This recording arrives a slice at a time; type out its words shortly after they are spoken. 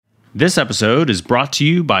This episode is brought to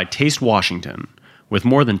you by Taste Washington. With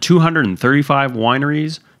more than 235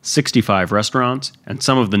 wineries, 65 restaurants, and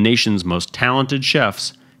some of the nation's most talented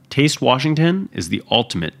chefs, Taste Washington is the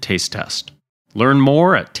ultimate taste test. Learn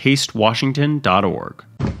more at tastewashington.org.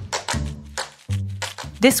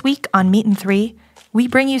 This week on Meat and Three, we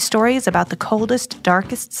bring you stories about the coldest,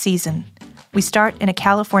 darkest season. We start in a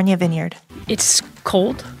California vineyard. It's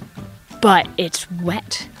cold, but it's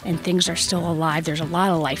wet, and things are still alive. There's a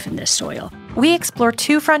lot of life in this soil. We explore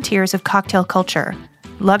two frontiers of cocktail culture,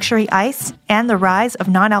 luxury ice and the rise of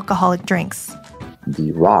non-alcoholic drinks.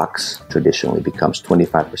 The rocks traditionally becomes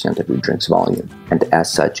 25% of your drink's volume, and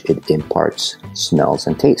as such, it imparts smells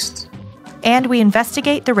and tastes. And we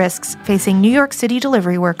investigate the risks facing New York City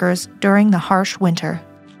delivery workers during the harsh winter.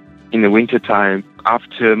 In the wintertime,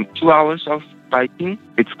 after 2 hours of biking,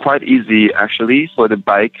 it's quite easy actually for the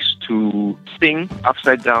bikes to spin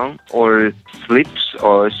upside down or slips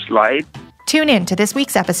or slide. Tune in to this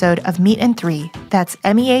week's episode of Meat and Three, that's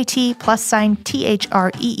MEAT+THREE,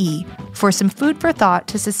 for some food for thought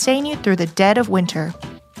to sustain you through the dead of winter.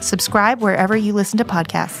 Subscribe wherever you listen to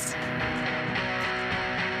podcasts.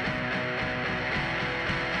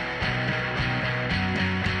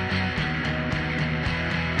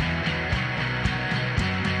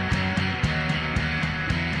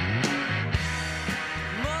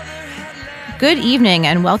 Good evening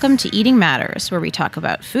and welcome to Eating Matters, where we talk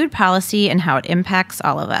about food policy and how it impacts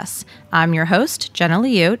all of us. I'm your host, Jenna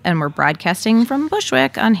Liute, and we're broadcasting from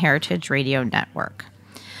Bushwick on Heritage Radio Network.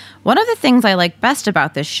 One of the things I like best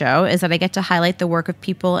about this show is that I get to highlight the work of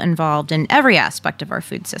people involved in every aspect of our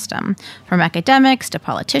food system, from academics to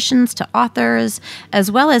politicians to authors,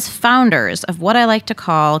 as well as founders of what I like to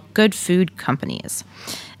call good food companies.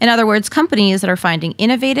 In other words, companies that are finding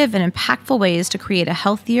innovative and impactful ways to create a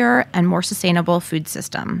healthier and more sustainable food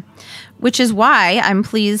system. Which is why I'm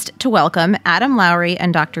pleased to welcome Adam Lowry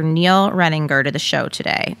and Dr. Neil Renninger to the show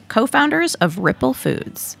today, co-founders of Ripple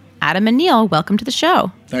Foods. Adam and Neil, welcome to the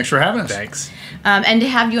show. Thanks for having us. Thanks. And to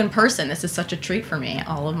have you in person, this is such a treat for me.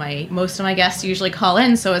 Most of my guests usually call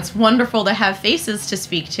in, so it's wonderful to have faces to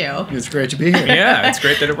speak to. It's great to be here. Yeah, it's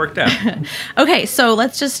great that it worked out. Okay, so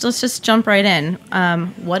let's just jump right in.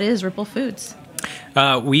 What is Ripple Foods?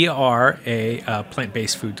 We are a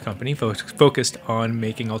plant-based food company focused on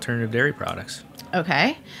making alternative dairy products.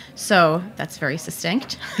 Okay, so that's very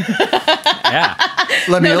succinct. Yeah.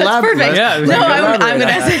 Let me elaborate. Perfect. Yeah, I'm going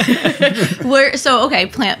to say.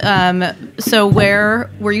 So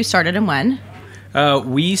where were you started and when?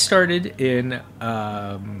 We started in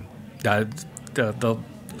the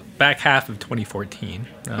back half of 2014,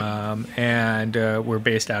 and we're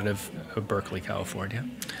based out of Berkeley, California.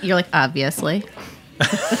 You're like, obviously.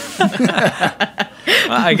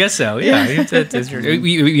 I guess so. Yeah.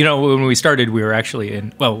 When we started, we were actually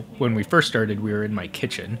when we first started, we were in my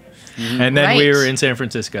kitchen, and then we were in San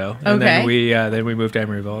Francisco, and then we moved to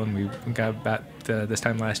Emeryville, and we got about this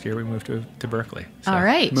time last year we moved to Berkeley. So. All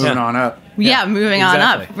right, moving on up. Yeah, moving on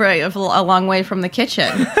up. Right, a long way from the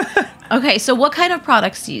kitchen. Okay, so what kind of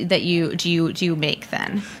products do you make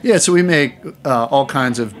then? Yeah, so we make all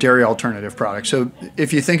kinds of dairy alternative products. So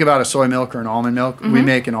if you think about a soy milk or an almond milk, we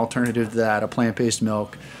make an alternative to that, a plant-based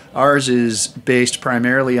milk. Ours is based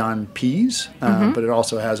primarily on peas, but it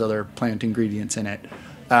also has other plant ingredients in it.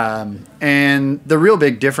 And the real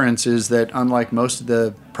big difference is that unlike most of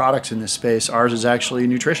the products in this space, ours is actually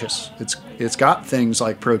nutritious. It's got things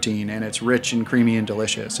like protein, and it's rich and creamy and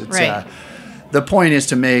delicious. It's right. The point is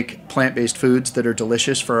to make plant-based foods that are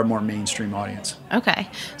delicious for a more mainstream audience. Okay.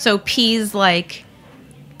 So peas like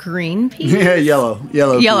green peas? Yeah, yellow peas.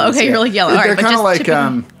 Okay, yeah. you're like yellow. They're All right, kind of like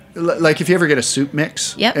typical... like if you ever get a soup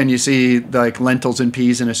mix and you see like lentils and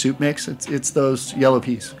peas in a soup mix, it's those yellow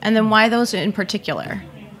peas. And then why those in particular?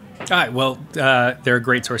 All right. Well, they're a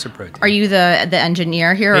great source of protein. Are you the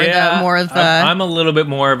engineer here, or more of the? I'm a little bit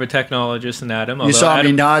more of a technologist than Adam. You saw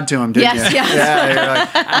me nod to him, didn't you? Yes. Yeah, you're like,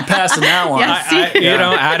 I'm passing that one. Yes.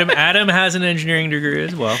 Adam has an engineering degree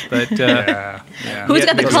as well, but who's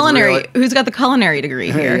got the culinary? Who's got the culinary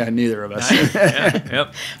degree here? Yeah, neither of us.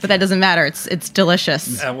 Yep. But that doesn't matter. It's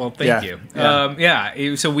delicious. Well, thank you.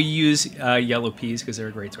 Yeah. So we use yellow peas because they're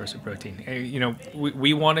a great source of protein.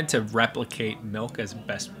 We wanted to replicate milk as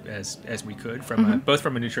best as we could from both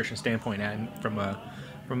from a nutrition standpoint and from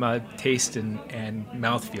a taste and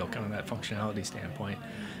mouthfeel, kind of that functionality standpoint.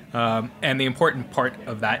 And the important part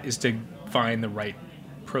of that is to find the right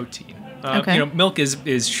protein. Milk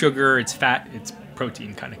is sugar, it's fat, it's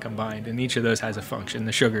protein kind of combined, and each of those has a function.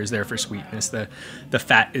 The sugar is there for sweetness. The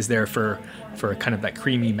fat is there for kind of that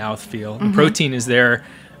creamy mouthfeel. The protein is there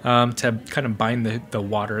to kind of bind the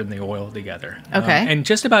water and the oil together. Okay. And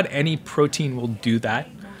just about any protein will do that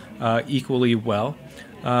equally well.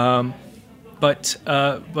 But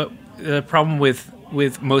the problem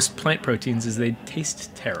with most plant proteins is they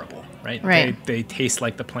taste terrible, right? Right. They taste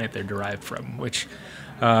like the plant they're derived from, which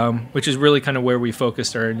is really kind of where we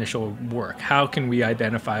focused our initial work. How can we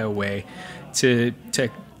identify a way to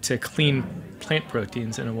clean plant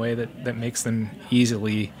proteins in a way that makes them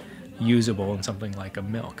easily usable in something like a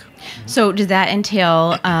milk? So did that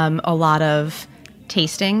entail a lot of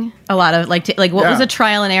tasting, a lot of what was the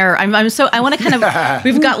trial and error? I want to kind of,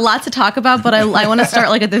 we've got lots to talk about, but I want to start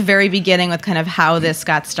like at the very beginning with kind of how this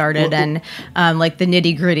got started and like the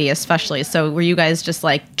nitty gritty especially. So were you guys just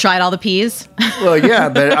like tried all the peas? Well, yeah,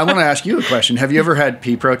 but I want to ask you a question. Have you ever had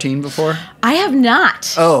pea protein before? I have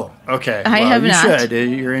not. Oh, okay. I have not. You should.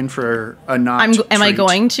 You're in for a not. Am I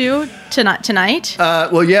going to not tonight?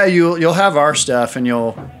 Well, yeah, you'll have our stuff, and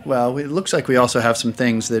it looks like we also have some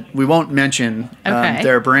things that we won't mention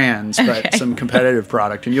their brands, but some competitive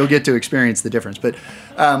product, and you'll get to experience the difference. But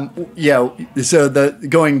so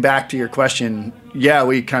going back to your question, yeah,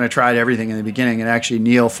 we kind of tried everything in the beginning, and actually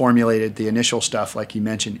Neil formulated the initial stuff, like you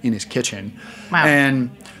mentioned, in his kitchen. Wow. And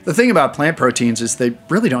the thing about plant proteins is they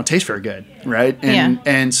really don't taste very good, right?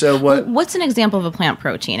 And so what's an example of a plant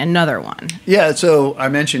protein? Another one. Yeah, so I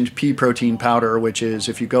mentioned pea protein powder, which is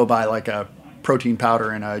if you go buy like a protein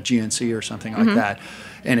powder in a GNC or something like that,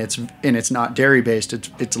 and it's not dairy based,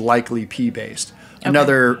 it's likely pea based. Okay.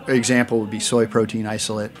 Another example would be soy protein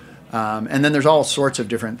isolate. And then there's all sorts of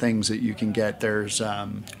different things that you can get. There's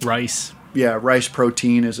rice. Yeah, rice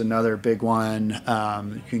protein is another big one.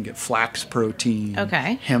 You can get flax protein,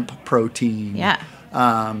 hemp protein,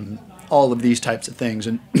 all of these types of things.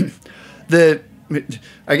 And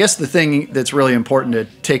I guess the thing that's really important to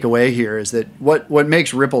take away here is that what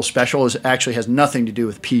makes Ripple special actually has nothing to do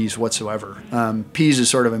with peas whatsoever. Peas is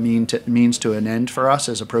sort of a means to an end for us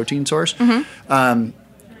as a protein source.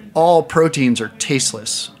 All proteins are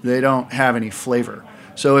tasteless. They don't have any flavor.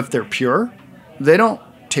 So if they're pure, they don't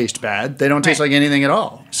taste bad. They don't taste like anything at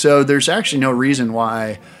all. So there's actually no reason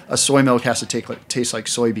why a soy milk has to taste like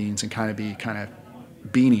soybeans and kind of be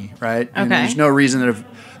beany, right? Okay. And there's no reason that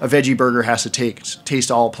a veggie burger has to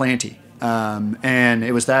taste all planty. And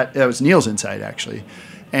it was that was Neil's insight actually.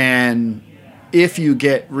 And if you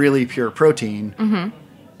get really pure protein,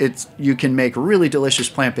 you can make really delicious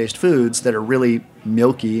plant-based foods that are really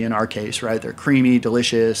milky in our case, right? They're creamy,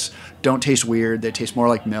 delicious, don't taste weird. They taste more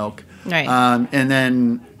like milk. Right. And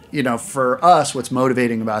then, for us, what's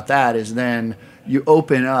motivating about that is then you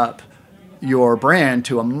open up your brand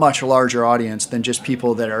to a much larger audience than just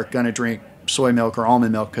people that are going to drink soy milk or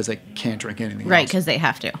almond milk because they can't drink anything else. Right, because they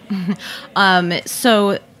have to.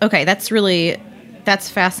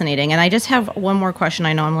 That's fascinating. And I just have one more question.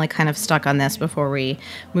 I know I'm like kind of stuck on this before we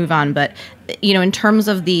move on, but in terms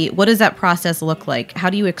of what does that process look like?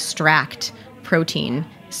 How do you extract protein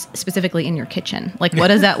specifically in your kitchen? Like, what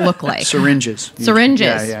does that look like? Syringes.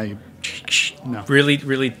 Yeah. No. Really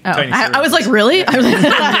tiny. I was like, really? I was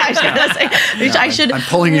like, I should. I'm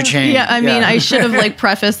pulling your chain. Yeah, I mean, I should have like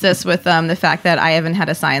prefaced this with the fact that I haven't had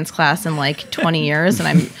a science class in like 20 years, and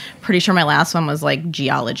I'm pretty sure my last one was like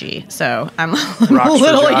geology. So I'm a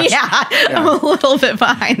little bit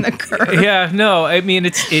behind the curve. Yeah, no, I mean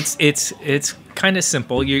it's kind of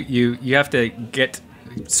simple. You have to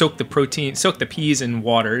soak the peas in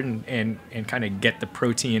water and kind of get the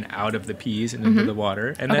protein out of the peas and into the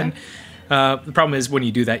water. And then the problem is when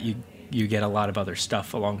you do that, you get a lot of other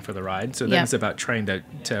stuff along for the ride. So then it's about trying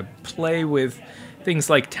to play with things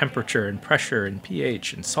like temperature and pressure and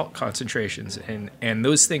pH and salt concentrations. And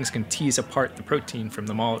those things can tease apart the protein from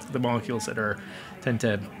the molecules that tend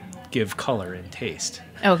to give color and taste.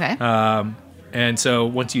 Okay. And so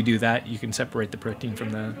once you do that, you can separate the protein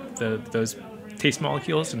from those taste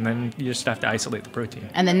molecules, and then you just have to isolate the protein.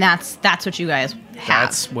 And then that's what you guys have.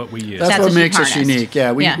 That's what we use. That's what makes us unique.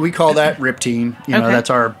 Yeah, we call that Riptene. That's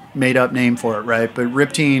our made-up name for it, right? But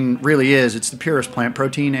Riptene really it's the purest plant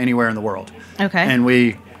protein anywhere in the world. Okay. And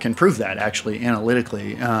we can prove that actually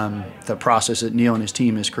analytically. The process that Neil and his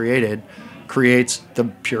team has created creates the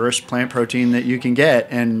purest plant protein that you can get,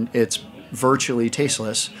 and it's virtually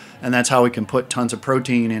tasteless. And that's how we can put tons of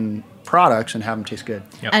protein in products and have them taste good.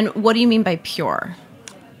 Yep. And what do you mean by pure?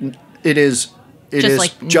 It is It Just is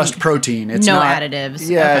like just protein. It's no not additives.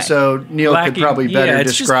 Yeah, Okay. so Neil could Lacking- probably yeah, better it's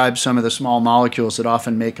just- describe some of the small molecules that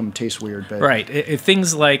often make them taste weird. But Right.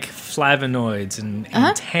 Things like flavonoids and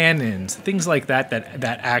Uh-huh. tannins, things like that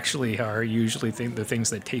actually are usually the things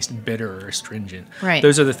that taste bitter or astringent. Right.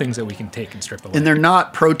 Those are the things that we can take and strip away. and they're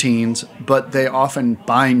not proteins, but they often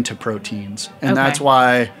bind to proteins, and Okay. that's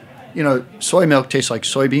why. Soy milk tastes like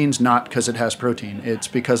soybeans, not because it has protein. It's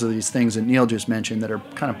because of these things that Neil just mentioned that are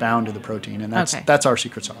kind of bound to the protein, and Okay. that's our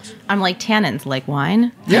secret sauce. I'm like tannins, like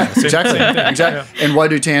wine. Yeah, exactly. And what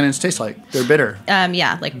do tannins taste like? They're bitter.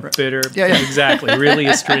 Yeah, like bitter. Yeah, yeah. Exactly. Really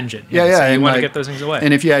astringent. Yeah, yeah. So you and want to like- get those things away.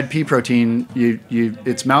 And if you add pea protein,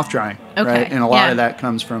 it's mouth drying, Okay, right? And a lot yeah. of that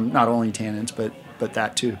comes from not only tannins, but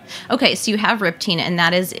that too. Okay, so you have Riptine, and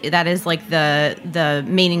that is like the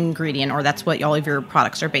main ingredient, or that's what all of your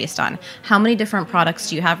products are based on. How many different products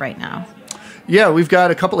do you have right now? Yeah, we've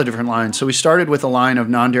got a couple of different lines. So we started with a line of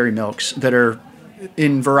non-dairy milks that are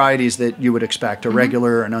in varieties that you would expect, a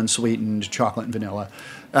regular and unsweetened chocolate and vanilla.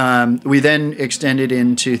 We then extended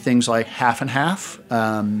into things like half and half,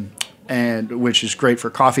 and which is great for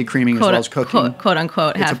coffee creaming as well as cooking. Quote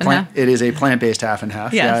unquote, It's half a and plant. half. It is a plant-based half and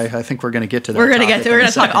half. Yes. Yeah, I think we're going to get to that. We're gonna topic we're in gonna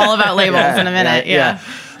a talk second. all about labels in a minute. Yeah.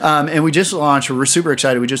 And we just launched. We're super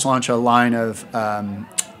excited. We just launched a line of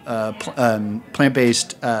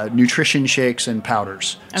plant-based nutrition shakes and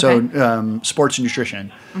powders. Okay. So sports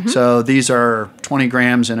nutrition. So these are 20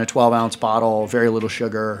 grams in a 12-ounce bottle, very little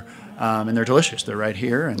sugar, and they're delicious. They're right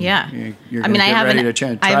here. And Yeah. you're I mean, gonna I get ready haven't to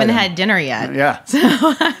I try haven't them. had dinner yet. Yeah, So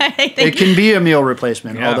I think it can be a meal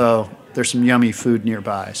replacement, Yeah. although there's some yummy food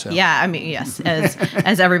nearby. So Yeah, I mean, yes.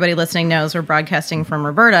 As everybody listening knows, we're broadcasting from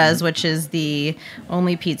Roberta's, which is the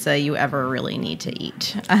only pizza you ever really need to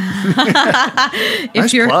eat.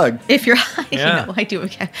 Nice plug. If you're, Yeah. I do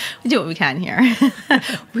what we can here.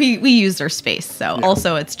 we use their space, so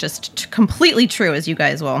also it's just completely true, as you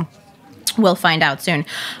guys will find out soon.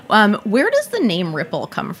 Where does the name Ripple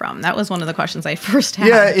come from? That was one of the questions I first had.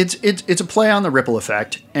 Yeah, it's a play on the ripple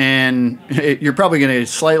effect, and you're probably going to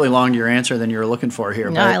slightly longer your answer than you're looking for here.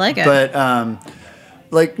 No, I like it. But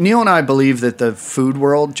like Neil and I believe that the food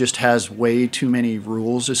world just has way too many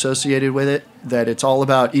rules associated with it. That it's all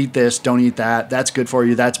about eat this, don't eat that. That's good for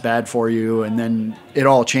you. That's bad for you, and then it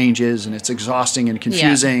all changes, and it's exhausting and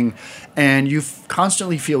confusing, and you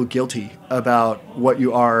constantly feel guilty about what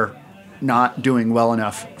you are not doing well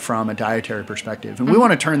enough from a dietary perspective. And we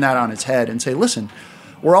want to turn that on its head and say, listen,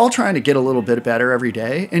 we're all trying to get a little bit better every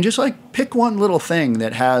day, and just like pick one little thing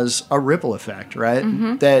that has a ripple effect, right?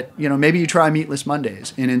 That, maybe you try Meatless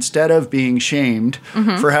Mondays, and instead of being shamed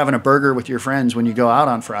for having a burger with your friends when you go out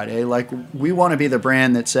on Friday, like we want to be the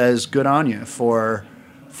brand that says good on you for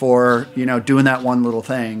doing that one little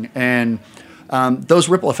thing. And those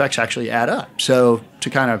ripple effects actually add up. So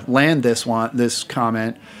to kind of land this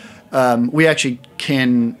comment, we actually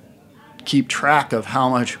can keep track of how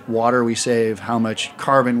much water we save, how much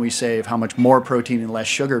carbon we save, how much more protein and less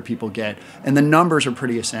sugar people get. And the numbers are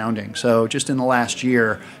pretty astounding. So just in the last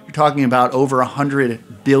year, you're talking about over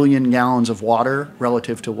 100 billion gallons of water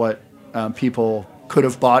relative to what people could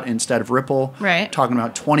have bought instead of Ripple. Right. Talking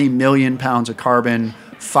about 20 million pounds of carbon,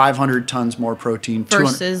 500 tons more protein. 200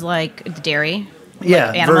 Versus like dairy. yeah,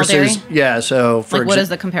 like animal versus, dairy. yeah, so for Like, what exa- is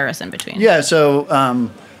the comparison between? Yeah, so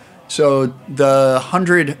the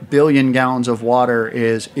 100 billion gallons of water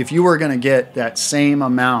is, if you were going to get that same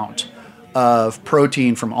amount of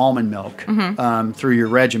protein from almond milk through your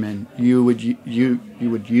regimen, you would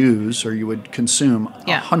use or you would consume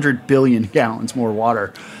 100 billion gallons more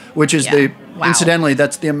water, which is Wow. incidentally,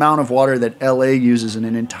 that's the amount of water that LA uses in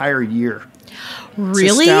an entire year. It's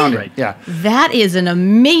Really? astounding. Yeah. That is an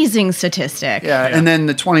amazing statistic. Yeah, and then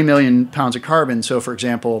the 20 million pounds of carbon. So, for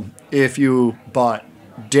example, if you bought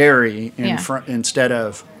dairy instead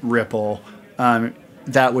of Ripple,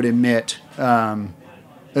 that would emit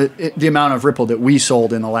the amount of Ripple that we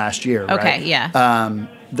sold in the last year. Okay, right? yeah.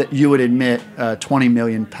 That you would emit 20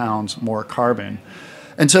 million pounds more carbon.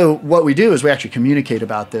 And so what we do is we actually communicate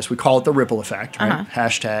about this. We call it the ripple effect, right?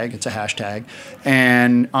 Hashtag. It's a hashtag.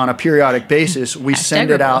 And on a periodic basis, we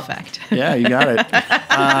send it ripple out. effect. Yeah, you got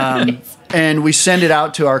it. And we send it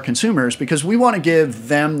out to our consumers because we want to give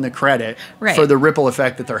them the credit for the ripple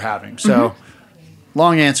effect that they're having. So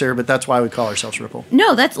long answer, but that's why we call ourselves Ripple.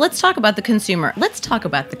 No, let's talk about the consumer. Let's talk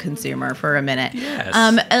about the consumer for a minute. Yes.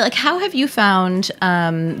 Like, how have you found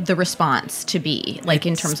the response to be, like,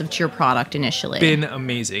 in terms of to your product initially? Been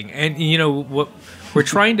amazing. And what we're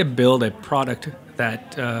trying to build a product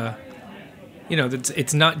that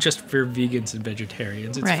it's not just for vegans and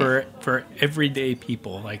vegetarians. It's Right. for everyday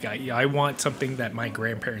people. Like I want something that my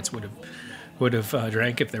grandparents would have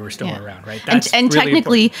drank if they were still Yeah. around, right? And really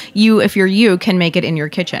technically, important. if you're you, can make it in your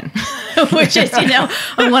kitchen, which is, I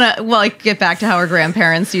want to get back to how our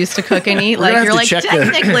grandparents used to cook and eat. We're gonna Like, have you're to like, check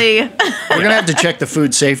technically. We're gonna have to check the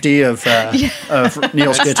food safety of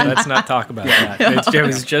Neil's kitchen. Let's not talk about that. It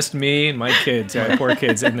was just me and my kids, my poor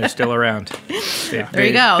kids, and they're still around. There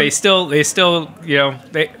you go. They still,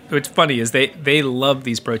 what's funny is they love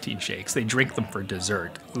these protein shakes. They drink them for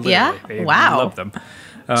dessert. Literally. Yeah? They Wow. love them.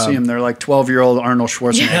 See them; they're like 12-year-old Arnold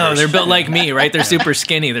Schwarzenegger. No, they're built like me, right? They're super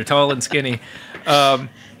skinny. They're tall and skinny. So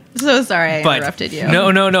sorry I interrupted you.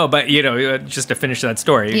 No. But just to finish that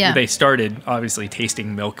story, Yeah. they started obviously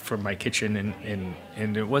tasting milk from my kitchen,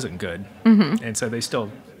 and it wasn't good. Mm-hmm. And so they still,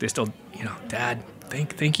 Dad,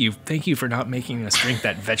 thank you for not making us drink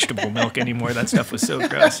that vegetable milk anymore. That stuff was so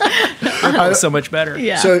gross. It was so much better.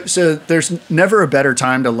 Yeah. So there's never a better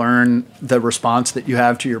time to learn the response that you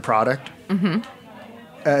have to your product. Mm-hmm.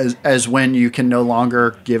 As when you can no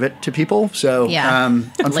longer give it to people. So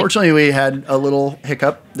unfortunately, we had a little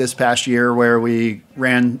hiccup this past year where we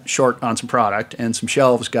ran short on some product and some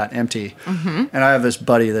shelves got empty. Mm-hmm. And I have this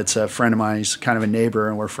buddy that's a friend of mine. He's kind of a neighbor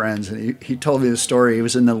and we're friends. And he told me the story. He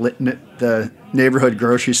was in the neighborhood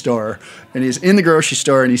grocery store, and he's in the grocery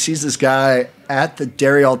store and he sees this guy at the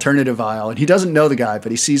dairy alternative aisle, and he doesn't know the guy,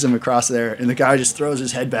 but he sees him across there, and the guy just throws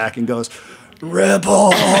his head back and goes,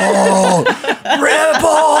 "Ripple, Ripple,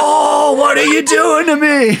 what are you doing to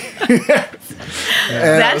me?"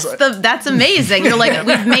 That's amazing. You're like,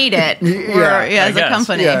 we've made it. As a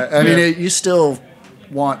company. Yeah, I mean, you still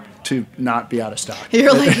want to not be out of stock.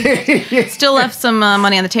 You're like, still left some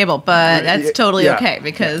money on the table, but that's totally okay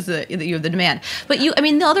because you have the demand. But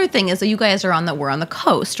the other thing is that you guys we're on the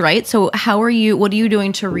coast, right? So what are you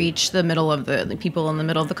doing to reach the middle of the people in the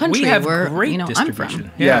middle of the country? We have where, great I'm distribution.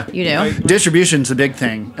 from. Yeah. You do? Distribution's the big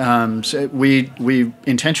thing. So we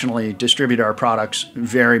intentionally distribute our products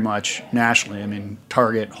very much nationally. I mean,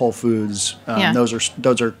 Target, Whole Foods, those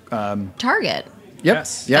are Target. Yep.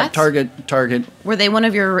 Yes. Yeah, Target. Were they one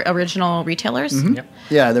of your original retailers? Mm-hmm. Yep.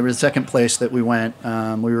 Yeah, there was a second place that we went.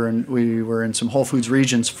 We were in some Whole Foods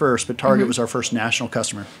regions first, but Target was our first national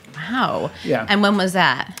customer. Wow. Yeah. And when was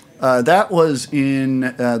that? That was in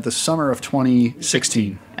the summer of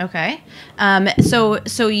 2016. Okay.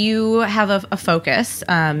 So you have a focus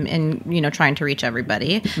in trying to reach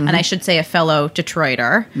everybody, and I should say a fellow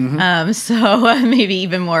Detroiter. So maybe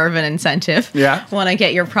even more of an incentive. Yeah. Want to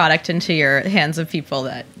get your product into your hands of people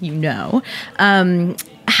that you know.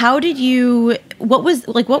 How did you? What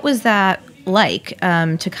was that like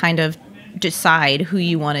to kind of decide who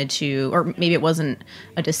you wanted to, or maybe it wasn't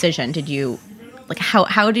a decision. Did you? Like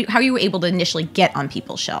how you were able to initially get on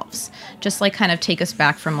people's shelves? Just like kind of take us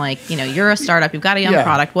back from you're a startup, you've got a young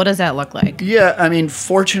product. What does that look like? Yeah, I mean,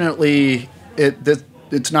 fortunately,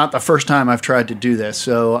 it's not the first time I've tried to do this.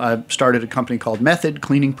 So I started a company called Method,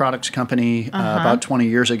 cleaning products company, about 20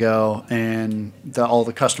 years ago, and all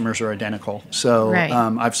the customers are identical. So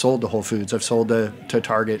I've sold to Whole Foods, I've sold to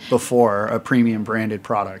Target before, a premium branded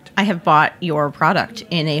product. I have bought your product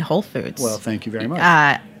in a Whole Foods. Well, thank you very much.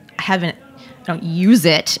 I don't use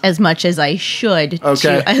it as much as I should.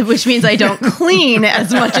 Okay. Which means I don't clean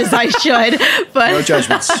as much as I should. But no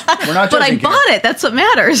judgments. We're not judging. But I bought it. That's what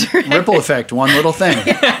matters. Right? Ripple effect, one little thing.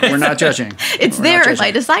 We're not judging. It's We're there if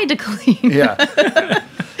I decide to clean. Yeah.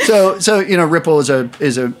 So Ripple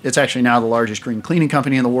it's actually now the largest green cleaning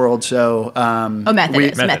company in the world. So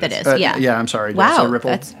Method is. Yeah. Yeah, I'm sorry. Wow. So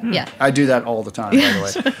Ripple. I do that all the time, by the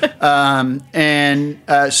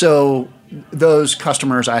way. So those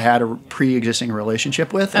customers I had a pre-existing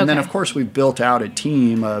relationship with. And then, of course, we built out a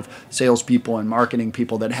team of salespeople and marketing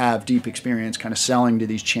people that have deep experience kind of selling to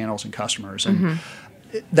these channels and customers. And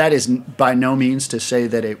that is by no means to say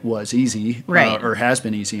that it was easy or has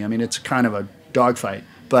been easy. I mean, it's kind of a dogfight.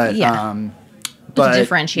 But but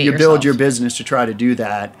differentiate you yourself. build your business to try to do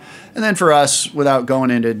that. And then for us, without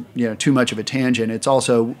going into too much of a tangent, it's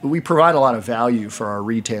also we provide a lot of value for our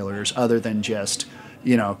retailers other than just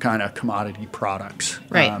kind of commodity products.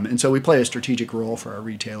 Right. And so we play a strategic role for our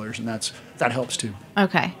retailers, and that helps too.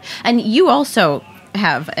 Okay. And you also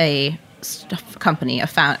have a company, a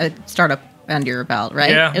startup under your belt, right?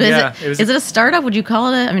 Yeah. Is it a startup? Would you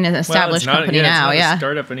call it? I mean, an established company now. It's not a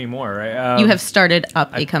startup anymore, right? You have started up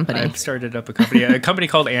a company. I've started up a company. A company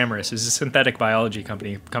called Amyris. It's a synthetic biology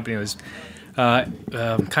company. A company that was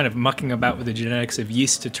kind of mucking about with the genetics of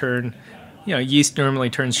yeast to turn. Yeast normally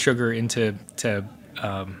turns sugar into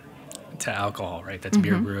alcohol, right? That's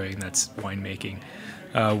beer brewing, that's winemaking.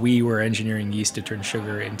 We were engineering yeast to turn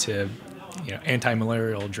sugar into,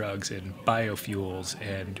 anti-malarial drugs and biofuels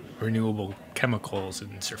and renewable chemicals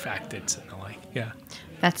and surfactants and the like. Yeah.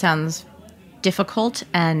 That sounds difficult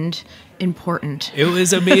and important. It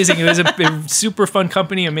was amazing. It was a super fun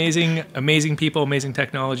company, amazing people, amazing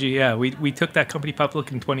technology. Yeah, we took that company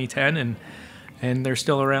public in 2010, and they're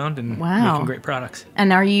still around and making great products.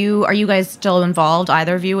 And are you guys still involved,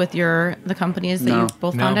 either of you, with the companies that you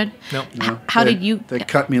both founded? No. How did you? They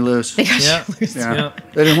cut me loose. They cut you loose. Yeah.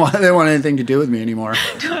 They didn't want anything to do with me anymore.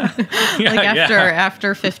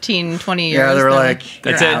 After 15, 20 years. Yeah, they were like,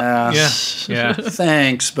 that's it. Yeah.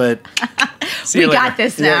 Thanks, but we got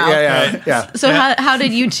this now. Yeah. So how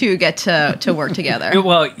did you two get to work together?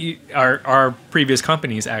 Well, our previous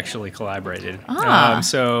companies actually collaborated.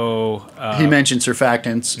 He mentioned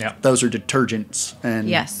surfactants. Yeah. Those are detergents, and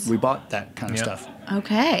Yes. we bought that kind of stuff.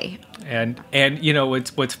 Okay. And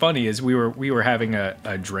what's funny is we were having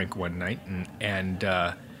a drink one night, and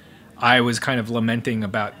I was kind of lamenting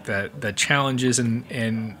about the challenges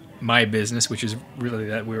in my business, which is really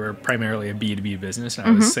that we were primarily a B2B business. And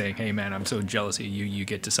I was saying, hey man, I'm so jealous of you. You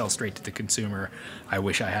get to sell straight to the consumer. I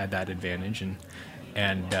wish I had that advantage.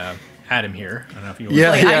 And Adam here, I don't know if you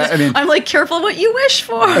want I'm like, careful what you wish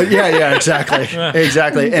for.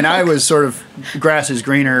 Exactly. And I was sort of grass is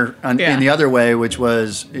greener in the other way, which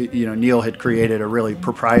was, Neil had created a really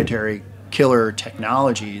proprietary killer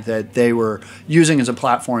technology that they were using as a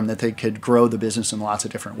platform that they could grow the business in lots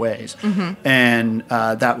of different ways. And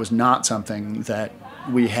that was not something that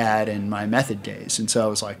we had in my method days. And so I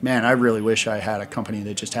was like, man, I really wish I had a company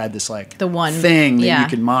that just had this the one thing that you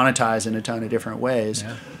could monetize in a ton of different ways.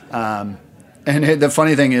 And the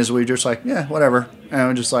funny thing is we just whatever. And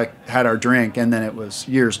we just had our drink. And then it was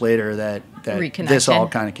years later that this all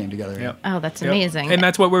kind of came together. Yep. Oh, that's amazing. And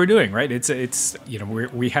that's what we're doing, right? It's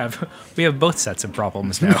we have both sets of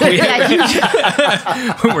problems now.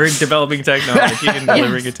 We're developing technology and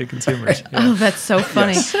delivering it to consumers. Yeah. Oh, that's so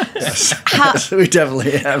funny. Yes, we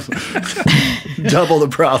definitely have double the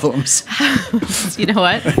problems. You know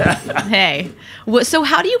what? Hey. So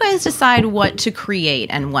how do you guys decide what to create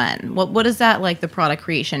and when? What is that like, the product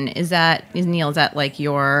creation? Is that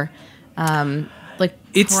your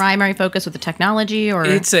primary focus with the technology, or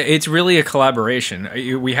it's really a collaboration.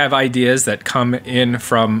 We have ideas that come in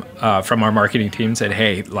from our marketing team, said,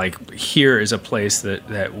 hey, here is a place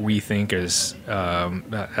that we think is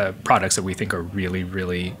products that we think are really,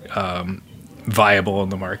 really viable in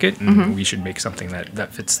the market, and we should make something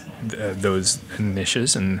that fits those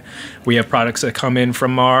niches. And we have products that come in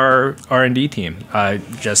from our R&D team.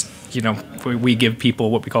 We give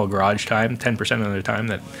people what we call garage time, 10% of the time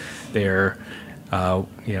that they're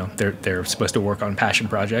supposed to work on passion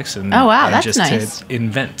projects and that's just nice. To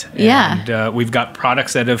invent. Yeah. And we've got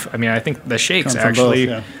products that have. I think the shakes actually.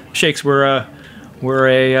 Both, Shakes were a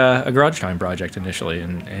garage time project initially,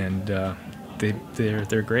 and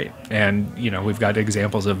they're great. And we've got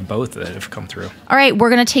examples of both that have come through. All right, we're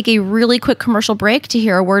going to take a really quick commercial break to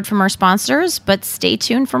hear a word from our sponsors, but stay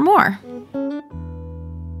tuned for more.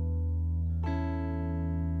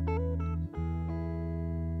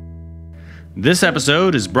 This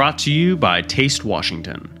episode is brought to you by Taste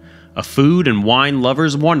Washington. A food and wine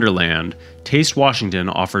lover's wonderland, Taste Washington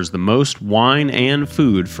offers the most wine and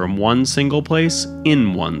food from one single place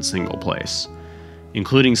in one single place,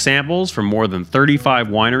 including samples from more than 35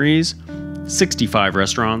 wineries, 65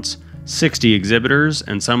 restaurants, 60 exhibitors,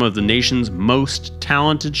 and some of the nation's most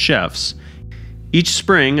talented chefs. Each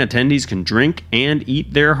spring, attendees can drink and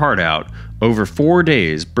eat their heart out over 4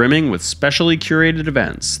 days, brimming with specially curated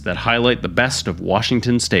events that highlight the best of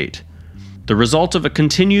Washington State. The result of a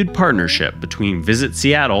continued partnership between Visit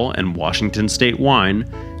Seattle and Washington State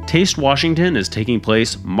Wine, Taste Washington is taking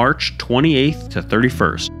place March 28th to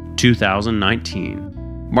 31st,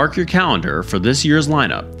 2019. Mark your calendar for this year's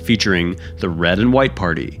lineup featuring the Red and White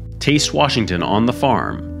Party, Taste Washington on the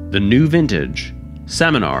Farm, the New Vintage,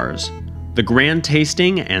 seminars, the Grand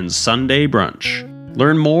Tasting, and Sunday Brunch.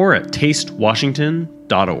 Learn more at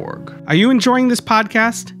tastewashington.org. Are you enjoying this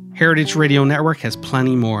podcast? Heritage Radio Network has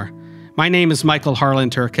plenty more. My name is Michael Harlan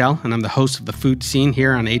Turkel, and I'm the host of The Food Scene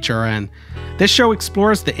here on HRN. This show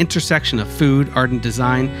explores the intersection of food, art, and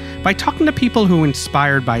design by talking to people who are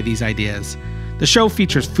inspired by these ideas. The show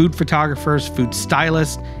features food photographers, food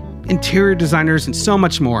stylists, interior designers, and so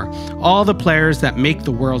much more. All the players that make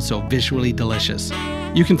the world so visually delicious.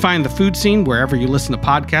 You can find The Food Scene wherever you listen to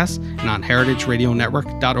podcasts and on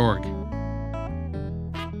heritageradionetwork.org.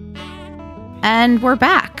 And we're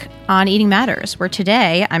back on Eating Matters, where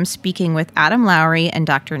today I'm speaking with Adam Lowry and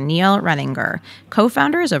Dr. Neil Renninger,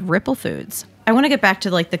 co-founders of Ripple Foods. I want to get back to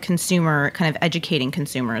like the consumer, kind of educating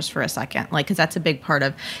consumers for a second, like because that's a big part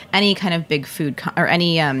of any kind of big food or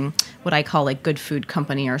any what I call like good food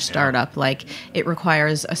company or startup. Like it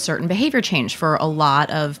requires a certain behavior change for a lot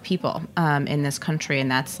of people in this country, and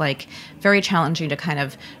that's like very challenging to kind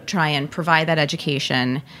of try and provide that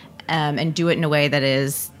education and do it in a way that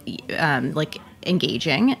is like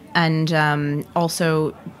engaging and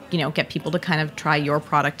also, you know, get people to kind of try your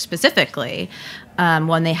product specifically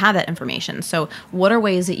when they have that information. So what are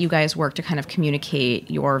ways that you guys work to kind of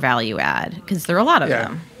communicate your value add? Because there are a lot of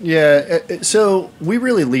them. Yeah. So we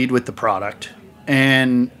really lead with the product,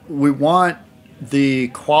 and we want the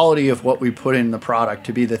quality of what we put in the product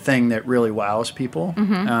to be the thing that really wows people,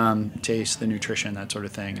 taste, the nutrition, that sort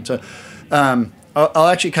of thing. And so I'll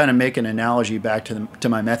actually kind of make an analogy back to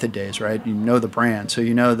my Method days, right? You know the brand, so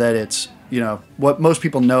you know that it's, you know, what most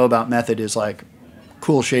people know about Method is like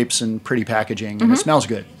cool shapes and pretty packaging, and it smells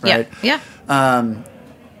good, right? Yeah.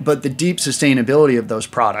 But the deep sustainability of those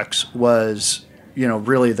products was, you know,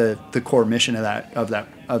 really the core mission of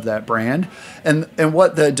that brand. And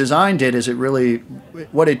what the design did is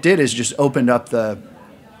just opened up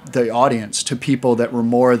the audience to people that were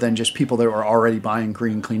more than just people that were already buying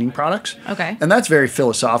green cleaning products. Okay. And that's very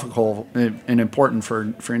philosophical and important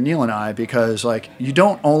for Neil and I, because like you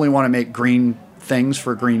don't only want to make green things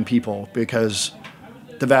for green people, because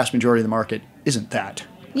the vast majority of the market isn't that.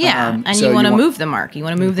 Yeah, and so you want to move the market. You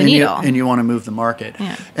want to move the needle. And you want to move the market.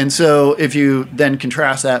 Yeah. And so if you then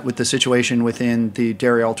contrast that with the situation within the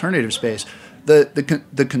dairy alternative space,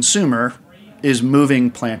 the consumer is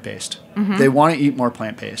moving plant-based. They want to eat more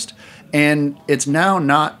plant-based. And it's now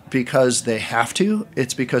not because they have to,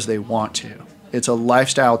 it's because they want to. It's a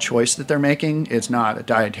lifestyle choice that they're making. It's not a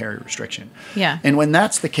dietary restriction. Yeah. And when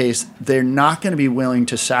that's the case, they're not going to be willing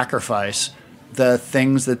to sacrifice the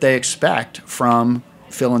things that they expect from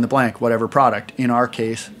fill in the blank, whatever product, in our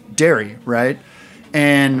case, dairy, right?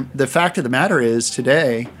 And the fact of the matter is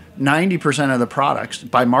today, 90% of the products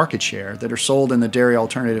by market share that are sold in the dairy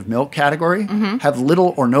alternative milk category have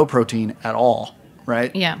little or no protein at all,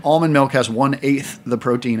 right? Yeah. Almond milk has 1/8 the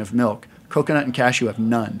protein of milk. Coconut and cashew have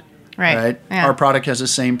none. Right. Yeah. Our product has the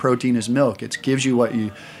same protein as milk. It gives you what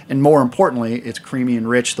you, and more importantly, it's creamy and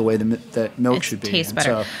rich the way that milk should be. It tastes And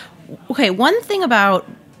better. Okay, one thing about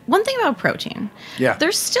protein. Yeah.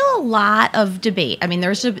 There's still a lot of debate. I mean,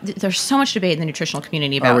 there's so much debate in the nutritional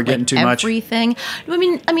community about we're getting too much? everything. I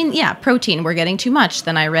mean, yeah, protein. We're getting too much.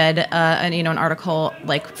 Then I read an article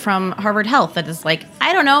like from Harvard Health that is like,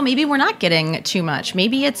 I don't know, maybe we're not getting too much.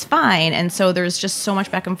 Maybe it's fine. And so there's just so much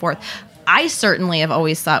back and forth. I certainly have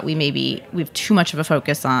always thought we have too much of a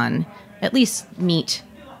focus on at least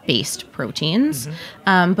meat-based proteins.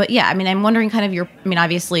 But yeah, I mean, I'm wondering kind of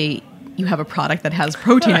obviously you have a product that has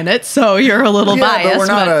protein in it, so you're a little biased. But we're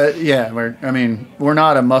not we're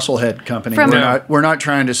not a musclehead company. We're not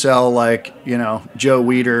trying to sell like, you know, Joe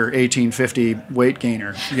Weider 1850 weight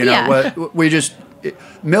gainer. You know,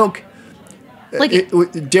 milk. Like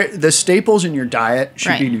the staples in your diet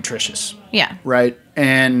should be nutritious. Yeah. Right.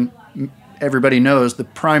 And everybody knows the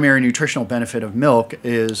primary nutritional benefit of milk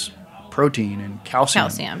is protein and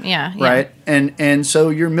calcium. Yeah. Right. And so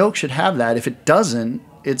your milk should have that. If it doesn't,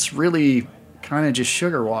 it's really kind of just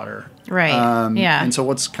sugar water. Right. And so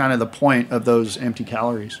what's kind of the point of those empty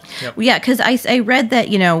calories? Yep. Well, yeah, because I read that,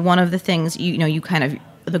 you know, one of the things, you kind of,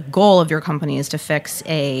 the goal of your company is to fix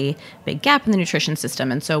a big gap in the nutrition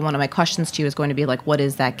system. And so one of my questions to you is going to be like, what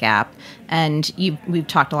is that gap? And we've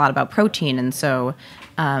talked a lot about protein. And so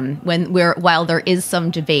while there is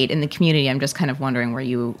some debate in the community, I'm just kind of wondering where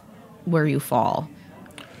you fall.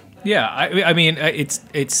 Yeah. I mean, it's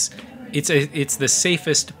the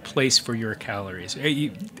safest place for your calories.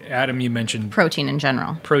 Adam, you mentioned protein in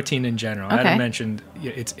general. Okay. Adam mentioned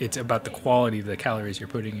it's about the quality of the calories you're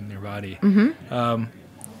putting in your body.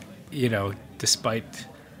 You know, despite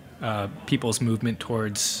people's movement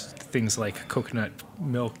towards things like coconut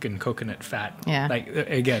milk and coconut fat. Yeah. Like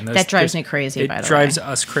again, that drives me crazy. By the way, it drives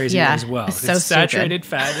us crazy as well. It's so saturated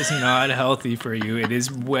fat is not healthy for you. It is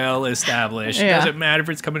well established. Yeah. It doesn't matter if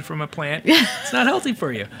it's coming from a plant. It's not healthy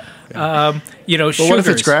for you. You know, but what if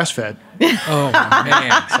it's grass fed? Oh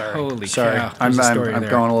man! Holy cow! I'm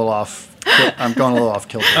going a little off. I'm going a little off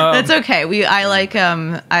kilter. That's okay. I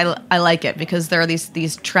like it because there are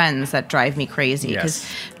these trends that drive me crazy. Yes.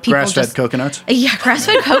 Grass-fed coconuts? Yeah,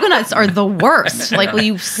 grass-fed coconuts are the worst. Like, will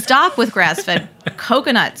you stop with grass-fed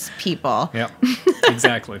coconuts, people? Yeah,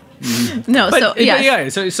 exactly. No,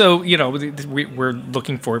 so you know, we're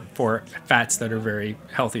looking for fats that are very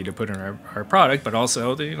healthy to put in our product, but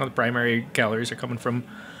also the primary calories are coming from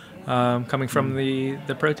coming from the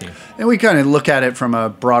protein. And we kind of look at it from a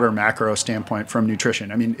broader macro standpoint from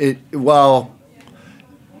nutrition. I mean, while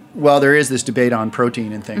there is this debate on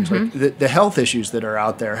protein and things, like the health issues that are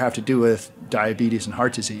out there have to do with diabetes and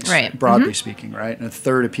heart disease, right. broadly speaking, right? And a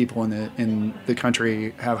third of people in the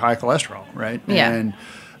country have high cholesterol, right? Yeah. And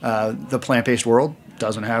the plant-based world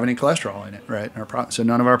doesn't have any cholesterol in it, right? So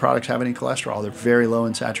none of our products have any cholesterol. They're very low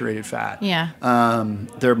in saturated fat. Yeah.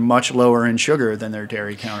 They're much lower in sugar than their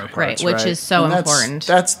dairy counterparts, right? Which is so and important.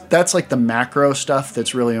 That's like the macro stuff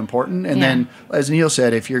that's really important. And then, as Neil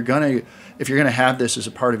said, if you're gonna have this as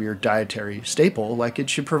a part of your dietary staple, like it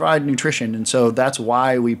should provide nutrition. And so that's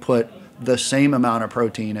why we put the same amount of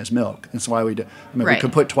protein as milk. That's why we do. I mean, we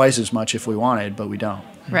could put twice as much if we wanted, but we don't.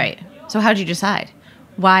 Right. So how did you decide?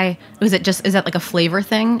 Why is that like a flavor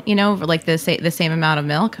thing? You know, like the same amount of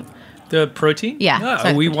milk. The protein? Yeah.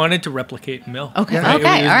 No, we wanted to replicate milk. Okay. Right?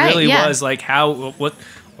 Okay. It all right. really Yeah. was like what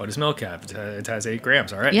does milk have? It has 8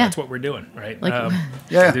 grams. All right. Yeah. That's what we're doing. Right. Like,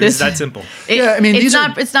 it's that simple. I mean, it's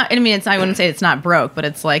not. I mean, I wouldn't say it's not broke, but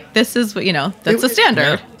it's like this is what that's the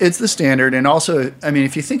standard. Yeah. It's the standard, and also, I mean,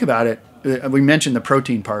 if you think about it, we mentioned the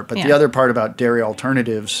protein part, but the other part about dairy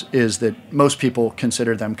alternatives is that most people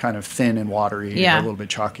consider them kind of thin and watery, or a little bit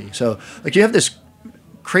chalky. So, like, you have this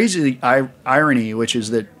crazy irony, which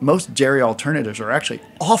is that most dairy alternatives are actually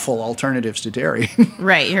awful alternatives to dairy.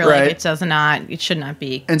 Right. You're right? Like, it should not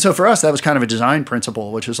be. And so for us, that was kind of a design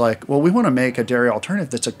principle, which is like, well, we want to make a dairy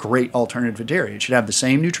alternative that's a great alternative to dairy. It should have the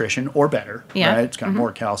same nutrition or better, right? It's got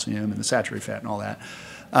more calcium and the saturated fat and all that.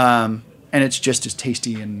 And it's just as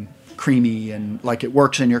tasty and creamy, and like it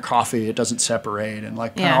works in your coffee. It doesn't separate, and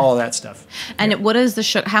like kind of all of that stuff. And what is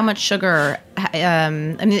the how much sugar? I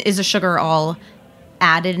mean, is the sugar all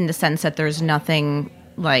added in the sense that there's nothing,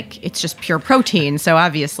 like it's just pure protein, so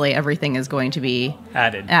obviously everything is going to be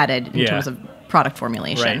added in terms of product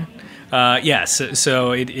formulation. Right. Yes.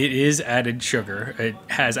 So it is added sugar. It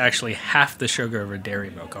has actually half the sugar of a dairy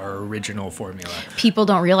milk, our original formula. People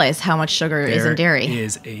don't realize how much sugar is in dairy. There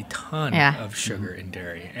is a ton of sugar in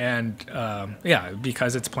dairy, and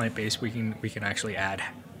because it's plant based, we can actually add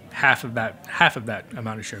half of that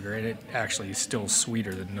amount of sugar, and it actually is still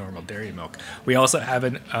sweeter than normal dairy milk. We also have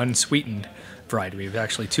an unsweetened variety. We have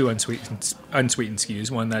actually 2 unsweetened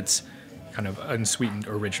SKUs. One that's kind of unsweetened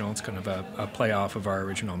original. It's kind of a play off of our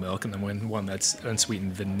original milk, and then one that's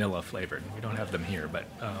unsweetened vanilla flavored. We don't have them here, but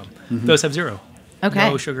those have 0. Okay.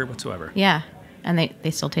 No sugar whatsoever. Yeah. And they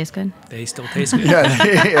still taste good? They still taste good.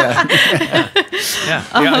 Yeah.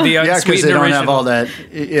 Because they don't have all that.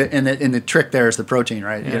 And the trick there is the protein,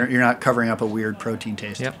 right? Yeah. You're not covering up a weird protein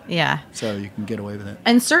taste. Yep. Yeah. So you can get away with it.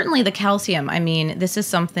 And certainly the calcium. I mean, this is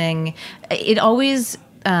something. It always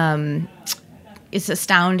is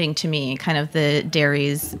astounding to me. Kind of the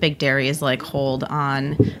big dairies, like hold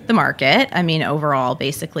on the market. I mean, overall,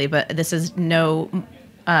 basically, but this is no.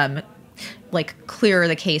 Clear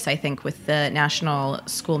the case, I think, with the National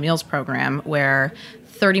School Meals Program, where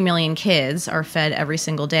 30 million kids are fed every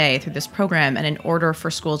single day through this program, and in order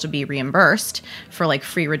for schools to be reimbursed for like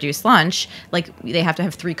free reduced lunch, like they have to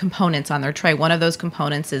have 3 components on their tray. One of those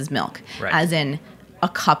components is milk, as in a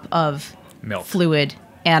cup of milk, fluid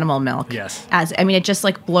animal milk. Yes. It just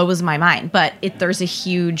like blows my mind. But there's a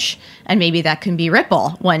huge, and maybe that can be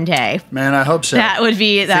Ripple one day. Man, I hope so. That would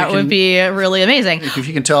be really amazing. If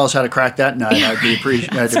you can tell us how to crack that nut, I'd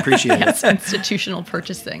appreciate it. Institutional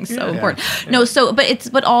purchasing, so important. No,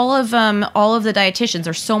 but all of the dietitians,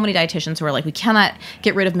 there's so many dietitians who are like, we cannot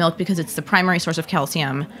get rid of milk because it's the primary source of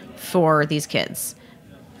calcium for these kids.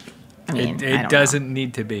 I mean, it doesn't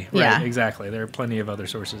need to be. Yeah. Right, exactly. There are plenty of other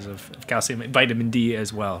sources of calcium, vitamin D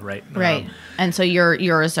as well, right? Right. And so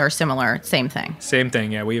yours are similar, same thing. Same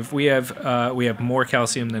thing, yeah. We have more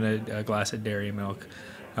calcium than a glass of dairy milk.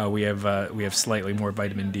 We have slightly more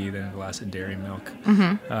vitamin D than a glass of dairy milk.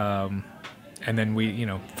 Mm-hmm. And then we,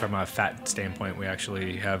 from a fat standpoint, we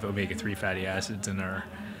actually have omega-3 fatty acids in our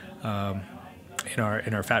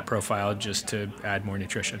fat profile just to add more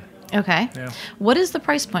nutrition. Okay. Yeah. What is the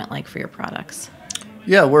price point like for your products?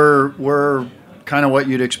 Yeah, we're kind of what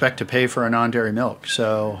you'd expect to pay for a non-dairy milk.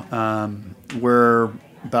 So we're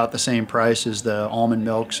about the same price as the almond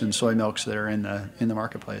milks and soy milks that are in the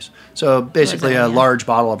marketplace. So basically, a large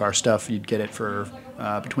bottle of our stuff, you'd get it for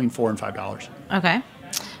between $4 and $5. Okay.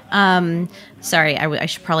 Sorry, I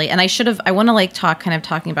should probably, and I want to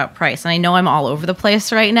talking about price. And I know I'm all over the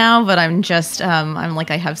place right now, but I'm just,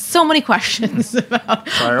 I have so many questions about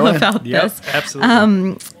this.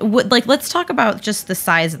 Absolutely. Let's talk about just the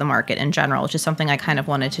size of the market in general, which is something I kind of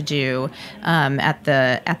wanted to do, at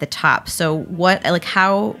the top. So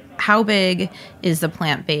how how big is the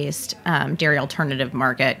plant-based dairy alternative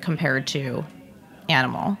market compared to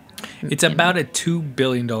animal? It's about a $2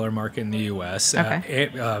 billion market in the U.S.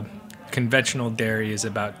 Okay. Conventional dairy is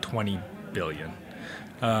about $20 billion.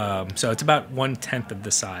 So it's about 1/10 of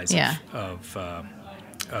the size of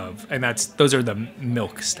and those are the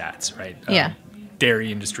milk stats, right?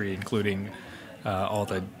 Dairy industry, including all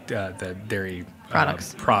the dairy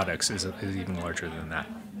products, is even larger than that.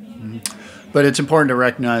 But it's important to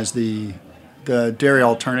recognize the dairy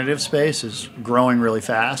alternative space is growing really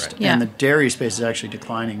fast, Right. Yeah. and the dairy space is actually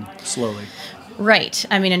declining slowly. Right.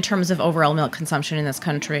 I mean, in terms of overall milk consumption in this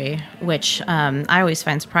country, which I always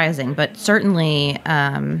find surprising, but certainly,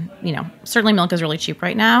 certainly milk is really cheap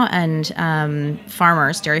right now, and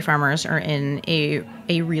dairy farmers are in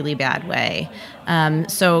a really bad way.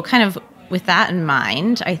 So kind of with that in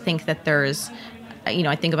mind, I think that there's,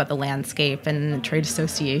 I think about the landscape and the trade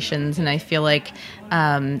associations, and I feel like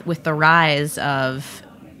with the rise of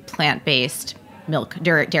plant-based milk,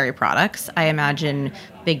 dairy products, I imagine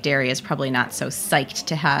Big Dairy is probably not so psyched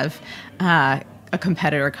to have a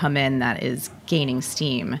competitor come in that is gaining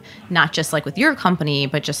steam, not just like with your company,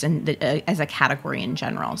 but just as a category in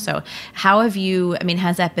general. So how have you,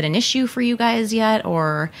 has that been an issue for you guys yet,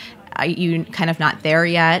 or are you kind of not there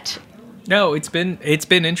yet? No, it's been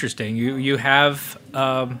interesting. You have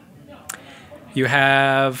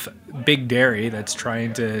Big Dairy that's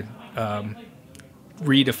trying to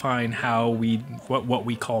redefine what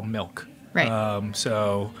we call milk. Right.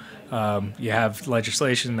 You have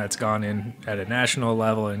legislation that's gone in at a national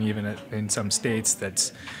level, and even in some states,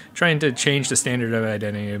 that's trying to change the standard of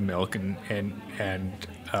identity of milk,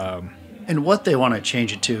 And what they want to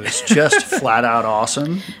change it to is just flat out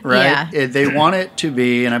awesome, right? Yeah. They want it to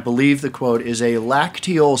be, and I believe the quote is, a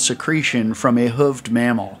lacteal secretion from a hooved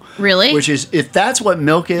mammal. Really? Which is, if that's what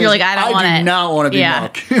milk is, You're like, I don't want it. do not want to be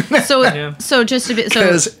milk. So just a bit.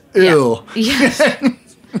 Because, ew. Yeah.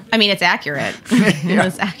 It's accurate.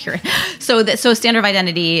 It's accurate. So standard of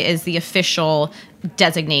identity is the official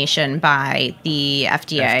designation by the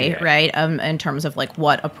FDA. Right? In terms of like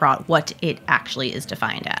what it actually is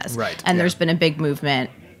defined as. Right. And there's been a big movement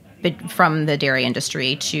from the dairy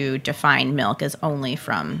industry to define milk as only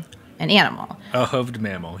from an animal. A hooved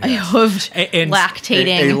mammal. Yes. A hooved,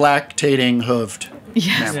 lactating. A lactating hooved.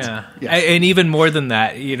 Yes. Yeah. Yes. And even more than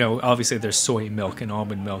that, obviously there's soy milk and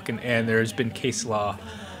almond milk, and there's been case law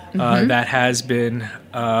that has been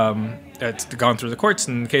that's gone through the courts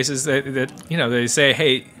in cases that they say,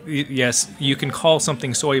 hey, yes, you can call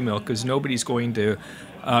something soy milk because nobody's going to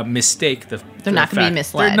mistake the. They're not going to be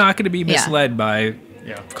misled. They're not going to be misled by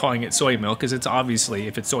calling it soy milk, because it's obviously,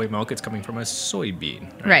 if it's soy milk, it's coming from a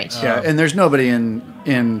soybean. Right. Yeah, and there's nobody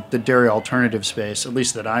in the dairy alternative space, at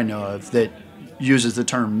least that I know of, that uses the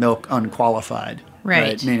term milk unqualified.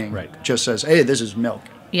 Right. Meaning just says, hey, this is milk.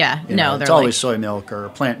 Yeah. It's always soy milk or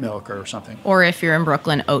plant milk or something. Or if you're in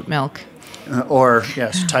Brooklyn, oat milk. Or,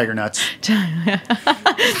 yes, tiger nuts.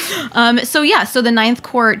 So the Ninth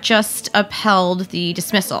Court just upheld the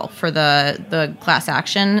dismissal for the class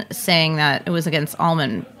action, saying that it was against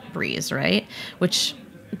Almond Breeze, right? Which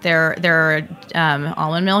their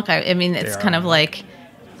almond milk, it's kind of like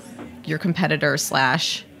your competitor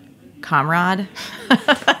 / comrade.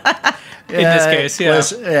 In this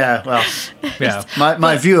case,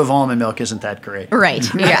 My view of almond milk isn't that great. Right.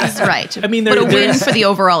 Yes. Right. But a win for the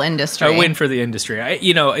overall industry. A win for the industry.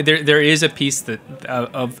 There is a piece that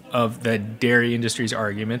of the dairy industry's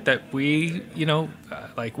argument that we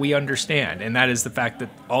we understand, and that is the fact that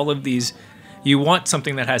all of these, you want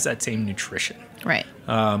something that has that same nutrition. Right.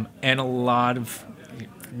 And a lot of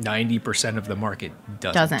 90% of the market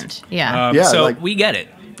doesn't. Yeah. So we get it.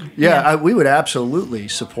 Yeah, we would absolutely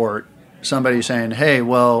support somebody saying, hey,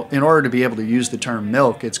 well, in order to be able to use the term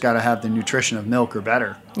milk, it's got to have the nutrition of milk or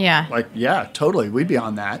better. Yeah. Totally. We'd be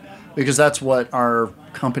on that, because that's what our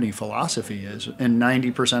company philosophy is. And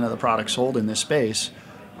 90% of the products sold in this space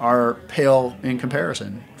are pale in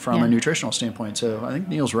comparison from a nutritional standpoint. So I think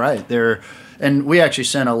Neil's right there. And we actually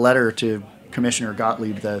sent a letter to Commissioner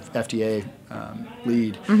Gottlieb, the FDA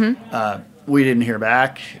lead. We didn't hear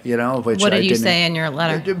back, which what did you say in your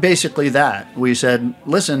letter? Basically that. We said,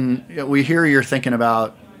 listen, we hear you're thinking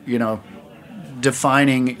about,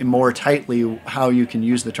 defining more tightly how you can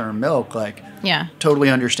use the term milk. Totally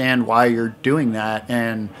understand why you're doing that.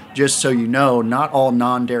 And just so you know, not all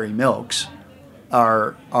non-dairy milks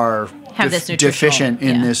are have this deficient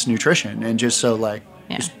in this nutrition. And just so,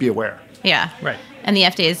 just be aware. Yeah. Right. And the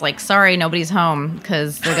FDA is like, sorry, nobody's home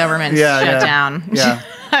because the government's Yeah, shut yeah. down. Yeah.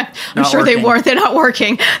 I'm Not sure they working. were. They're not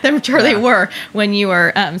working. I'm sure they were when you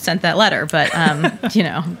were sent that letter. But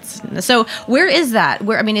so where is that?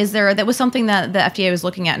 Where that was something that the FDA was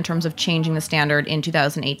looking at in terms of changing the standard in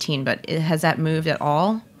 2018. But has that moved at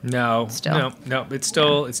all? No, Still? no. It's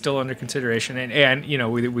still under consideration, and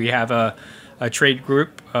we have a trade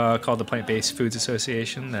group called the Plant-Based Foods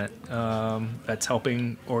Association that's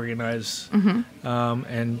helping organize and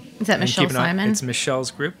Is that and Michelle keep an eye- Simon? It's Michelle's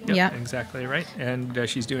group. Yep, Yeah. exactly right, and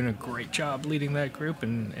she's doing a great job leading that group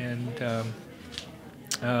and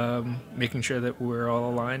making sure that we're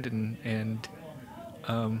all aligned and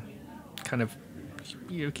kind of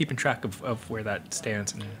keeping track of where that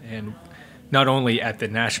stands and not only at the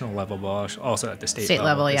national level, but also at the state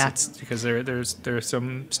level. Because there are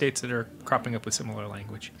some states that are cropping up with similar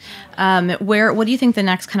language. What do you think the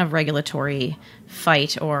next kind of regulatory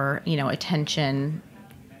fight or attention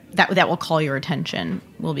that will call your attention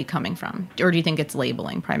will be coming from? Or do you think it's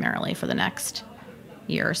labeling primarily for the next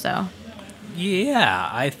year or so? Yeah,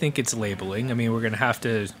 I think it's labeling. I mean, we're going to have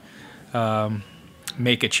to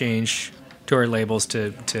make a change to our labels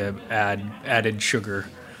to add added sugar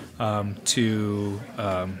to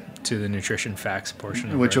the nutrition facts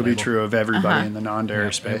portion, Which of will our be label. true of everybody in the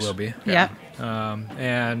non-dairy space. It will be. Yep.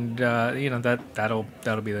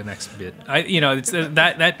 That'll be the next bit. It's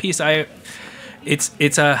that piece.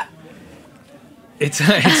 It's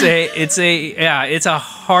a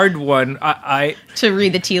hard one. To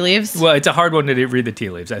read the tea leaves? Well, it's a hard one to read the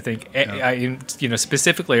tea leaves. I think,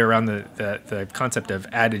 specifically around the concept of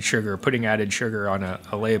added sugar, putting added sugar on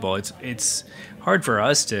a label. It's hard for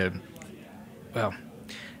us to. Well,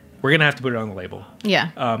 we're gonna have to put it on the label.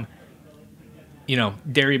 Yeah.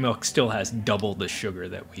 Dairy milk still has double the sugar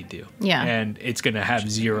that we do. Yeah. And it's gonna have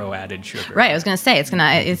zero added sugar. Right. I was going to say it's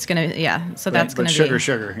going to yeah. So that's going to be sugar.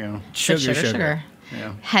 Sugar.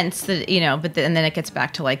 Yeah. Hence and then it gets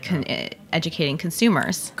back to educating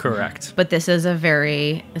consumers. Correct. But this is a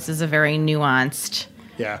very nuanced.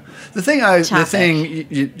 Yeah. The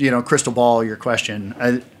thing, crystal ball, your question,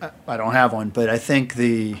 I don't have one, but I think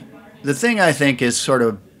the thing I think is sort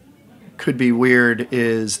of could be weird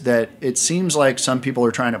is that it seems like some people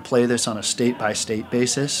are trying to play this on a state-by-state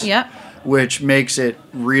basis. Yep. Which makes it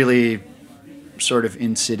really sort of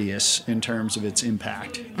insidious in terms of its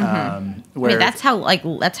impact. Where that's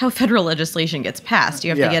how federal legislation gets passed.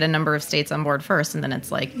 You have Yeah. to get a number of states on board first, and then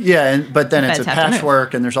it's like but then it's a feds have to move.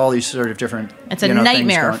 patchwork, and there's all these sort of different. It's a things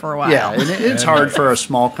nightmare going- for a while. Yeah, and it's hard for a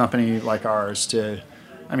small company like ours to,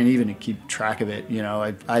 even to keep track of it.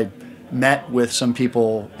 I met with some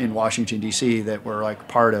people in Washington D.C. that were like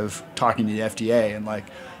part of talking to the FDA, and like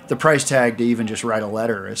the price tag to even just write a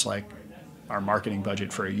letter is like our marketing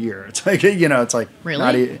budget for a year. It's like it's like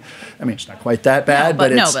Really? it's not quite that bad,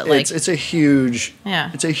 but it's a huge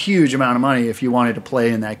Yeah. it's a huge amount of money if you wanted to play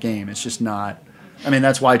in that game. It's just not.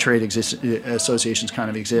 That's why trade associations kind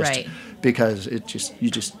of exist, Right. because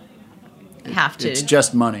you have to. It's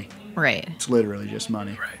just money. Right. It's literally just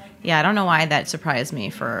money. Right. Yeah, I don't know why that surprised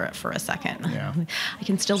me for a second. Yeah. I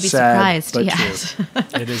can still be Sad, surprised. but Yes.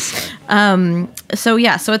 It is sad. So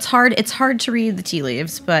it's hard to read the tea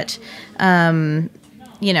leaves, but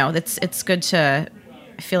it's good to.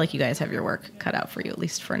 I feel like you guys have your work cut out for you, at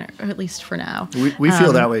least for now. We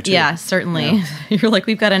feel that way too. Yeah, certainly. Yeah. You're like,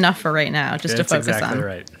 we've got enough for right now, just That's to focus exactly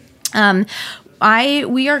on. right.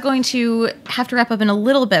 We are going to have to wrap up in a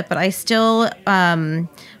little bit, but I still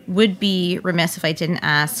would be remiss if I didn't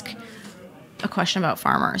ask a question about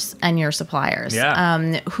farmers and your suppliers.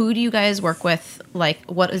 Yeah. Who do you guys work with? Like,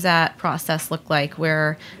 what does that process look like?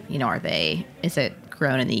 Where, is it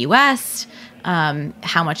grown in the U.S.?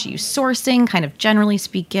 How much are you sourcing, kind of generally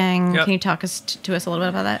speaking? Yep. Can you talk to us a little bit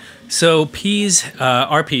about that? So peas,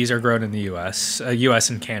 our peas are grown in the U.S., U.S.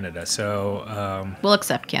 and Canada. So We'll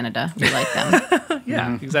accept Canada. We like them.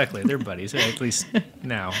 yeah, exactly. They're buddies, at least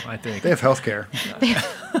now, I think. They have healthcare.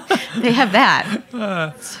 They have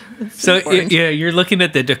that. So you're looking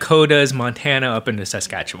at the Dakotas, Montana, up into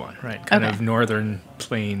Saskatchewan, right? Kind of northern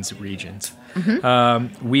plains regions.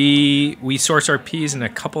 Mm-hmm. We source our peas in a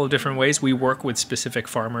couple of different ways. We work with specific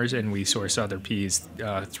farmers, and we source other peas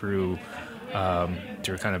through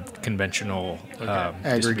kind of conventional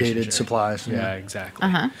Aggregated supplies. Yeah, exactly.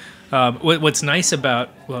 What's nice about,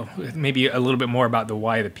 maybe a little bit more about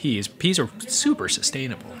why the peas. Peas are super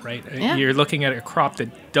sustainable, right? Yeah. You're looking at a crop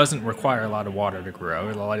that doesn't require a lot of water to grow.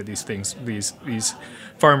 A lot of these things, these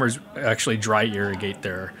farmers actually dry irrigate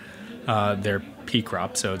their their pea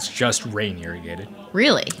crop, so it's just rain irrigated.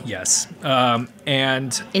 Really? Yes.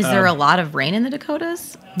 And Is there a lot of rain in the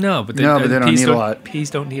Dakotas? No, but they don't need a lot. Peas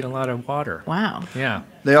don't need a lot of water. Wow. Yeah.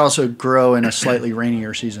 They also grow in a slightly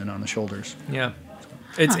rainier season on the shoulders. Yeah.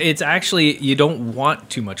 It's actually, you don't want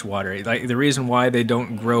too much water. Like the reason why they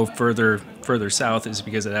don't grow further south is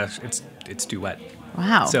because it's too wet.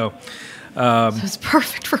 Wow. So it's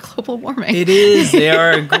perfect for global warming. it is. They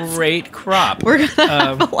are a great crop. We're gonna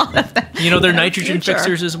have a lot of that. They're nitrogen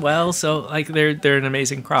fixers as well. So like they're an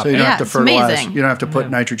amazing crop. So you don't have to it's fertilize. amazing. You don't have to put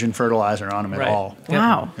nitrogen fertilizer on them at all.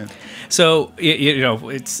 Wow. Yeah. So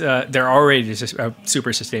it's they're already just a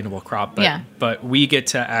super sustainable crop, but we get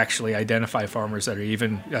to actually identify farmers that are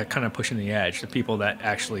even kind of pushing the edge, the people that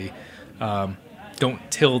actually don't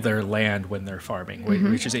till their land when they're farming,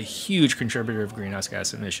 which is a huge contributor of greenhouse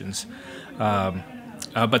gas emissions.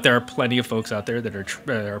 But there are plenty of folks out there that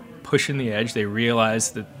are pushing the edge. They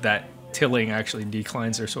realize that tilling actually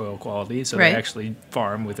declines their soil quality, so they actually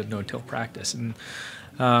farm with a no-till practice. And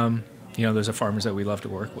those are farmers that we love to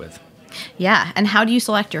work with. Yeah, and how do you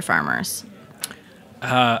select your farmers?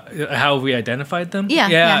 How have we identified them?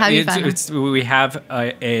 Yeah. How do you find them? We have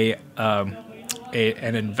an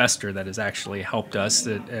investor that has actually helped us.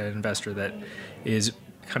 An investor that is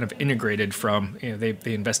kind of integrated from. They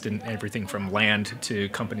invest in everything from land to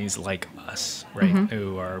companies like us, right?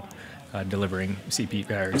 Who are delivering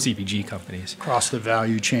CPG companies Across the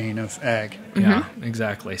value chain of ag. Yeah,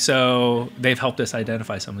 exactly. So they've helped us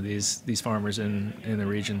identify some of these farmers in the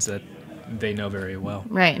regions that they know very well.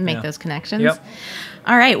 Right, and make those connections. Yep.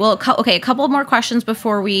 All right. Well, a couple more questions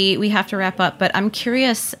before we have to wrap up. But I'm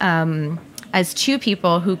curious, as two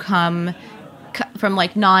people who come from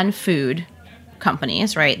like non-food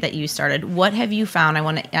companies, right, that you started, what have you found? I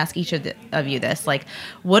want to ask each of you this. Like,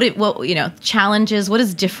 what challenges? What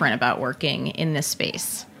is different about working in this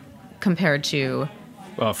space compared to?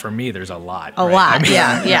 Well, for me, there's a lot. A lot,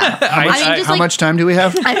 yeah. How much time do we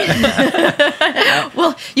have?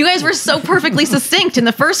 Well, you guys were so perfectly succinct in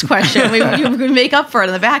the first question. We make up for it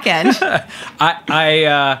in the back end.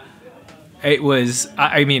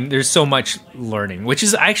 There's so much learning, which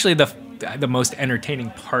is actually the most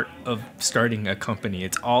entertaining part of starting a company.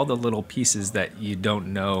 It's all the little pieces that you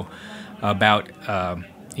don't know about,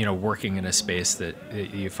 working in a space that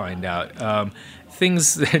you find out.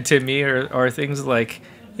 Things to me are things like,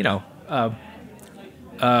 there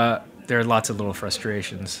are lots of little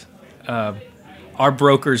frustrations. Our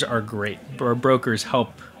brokers are great. Our brokers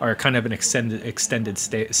are kind of an extended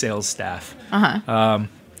sales staff.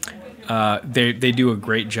 They do a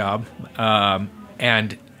great job,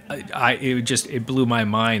 and it blew my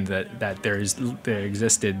mind that there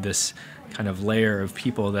existed this kind of layer of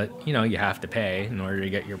people that you have to pay in order to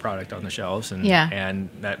get your product on the shelves, and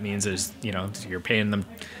that means you're paying them.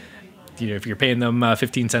 If you're paying them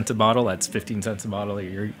 15 cents a bottle, that's 15 cents a bottle.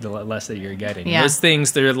 The less that you're getting. Yeah. Those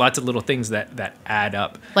things, there are lots of little things that add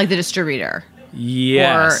up. Like the distributor.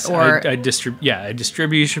 Yes, or a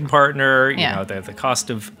distribution partner. The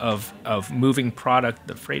cost of moving product,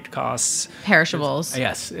 the freight costs, perishables.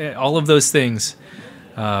 Yes, all of those things.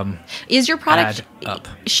 Is your product add up.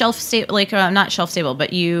 shelf stable? Like not shelf stable,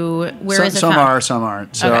 but is it some found? are, some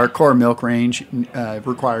aren't. So our core milk range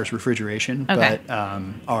requires refrigeration, but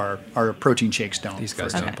our protein shakes don't. These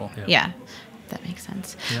guys for example. don't. Yeah. That makes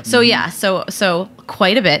sense. Yep. So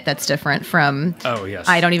quite a bit that's different from. Oh yes.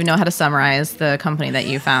 I don't even know how to summarize the company that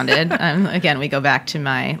you founded. Again, we go back to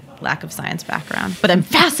my lack of science background, but I'm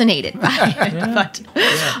fascinated by it.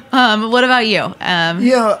 What about you?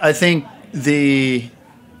 I think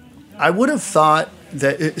I would have thought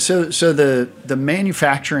that the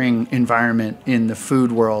manufacturing environment in the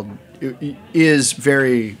food world is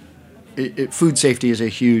very. Food safety is a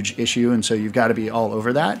huge issue, and so you've got to be all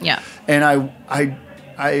over that. Yeah. And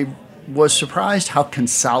I was surprised how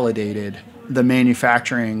consolidated the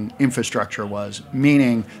manufacturing infrastructure was,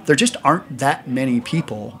 meaning there just aren't that many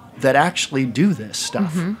people that actually do this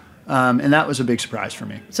stuff. And that was a big surprise for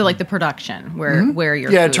me. So like the production, where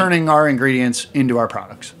your food. Turning our ingredients into our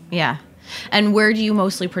products. Yeah. And where do you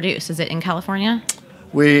mostly produce? Is it in California?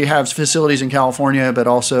 We have facilities in California, but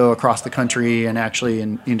also across the country and actually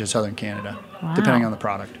into southern Canada, depending on the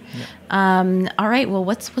product. Yeah. All right. Well,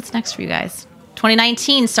 what's next for you guys?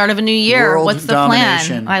 2019, start of a new year. World What's the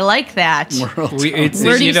domination. plan? I like that.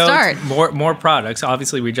 Where do you start? More products.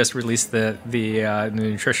 Obviously, we just released the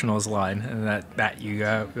nutritionals line, and that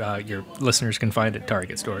your listeners can find at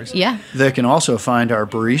Target stores. Yeah. They can also find our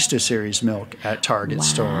Barista Series milk at Target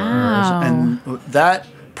stores, and that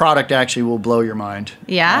product actually will blow your mind.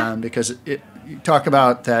 Yeah. Because you talk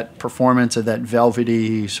about that performance of that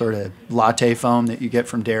velvety sort of latte foam that you get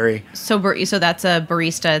from dairy. So that's a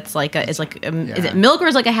barista. It's like is it milk or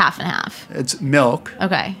is it like a half and half? It's milk.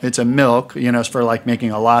 Okay. It's a milk, it's for like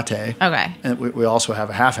making a latte. Okay. And we also have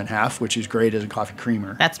a half and half, which is great as a coffee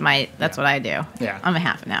creamer. That's what I do. Yeah. I'm a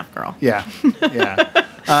half and half girl. Yeah. Yeah.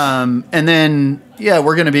 And then,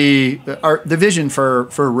 we're going to be, the vision for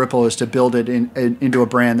Ripple is to build it into a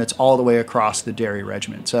brand that's all the way across the dairy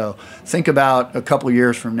regimen. So think about a couple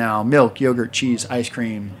years from now, milk, yogurt, cheese, ice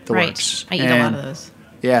cream, the works. I eat a lot of those.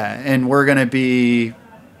 Yeah. And we're going to be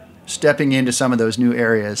stepping into some of those new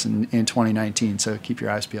areas in 2019. So keep your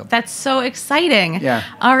eyes peeled. That's so exciting. Yeah.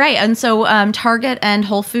 All right. And so Target and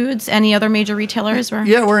Whole Foods, any other major retailers?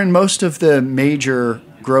 Yeah, we're in most of the major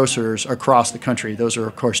grocers across the country. Those are,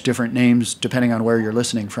 of course, different names depending on where you're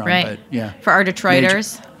listening from. Right. But, yeah. For our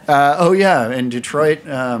Detroiters. In Detroit,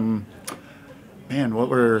 I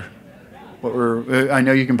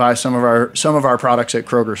know you can buy some of our products at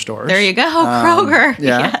Kroger stores. There you go, Kroger.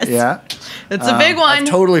 Yeah, yes. yeah. It's a big one. I've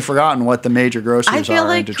totally forgotten what the major grocers are. I feel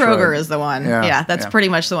like in Detroit. Kroger is the one. Yeah, that's yeah. pretty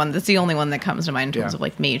much the one. That's the only one that comes to mind in terms of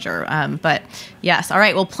like major. But yes, all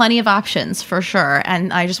right. Well, plenty of options for sure.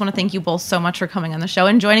 And I just want to thank you both so much for coming on the show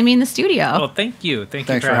and joining me in the studio. Well, thank you.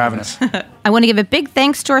 Thanks for having us. I want to give a big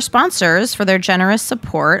thanks to our sponsors for their generous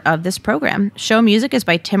support of this program. Show music is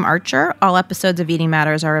by Tim Archer. All episodes of Eating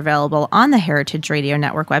Matters are available on the Heritage Radio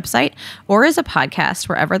Network website or as a podcast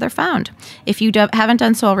wherever they're found. If you haven't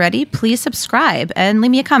done so already, please subscribe and leave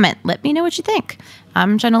me a comment. Let me know what you think.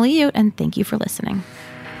 I'm Jenna Liut, and thank you for listening.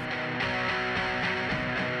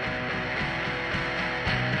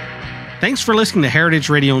 Thanks for listening to Heritage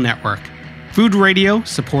Radio Network, food radio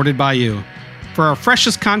supported by you. For our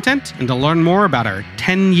freshest content and to learn more about our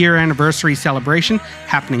 10-year anniversary celebration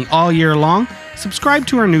happening all year long, subscribe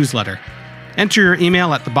to our newsletter. Enter your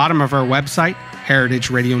email at the bottom of our website,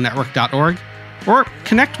 heritageradionetwork.org, or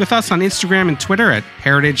connect with us on Instagram and Twitter at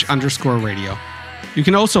heritage_radio. You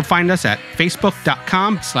can also find us at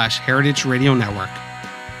facebook.com/Heritage Radio Network.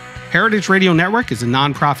 Heritage Radio Network is a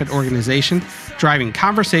nonprofit organization driving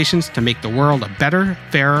conversations to make the world a better,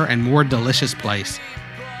 fairer, and more delicious place.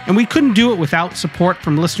 And we couldn't do it without support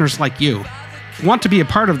from listeners like you. Want to be a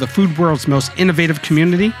part of the food world's most innovative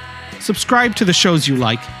community? Subscribe to the shows you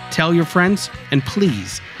like, tell your friends, and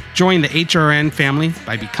please join the HRN family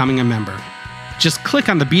by becoming a member. Just click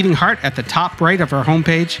on the beating heart at the top right of our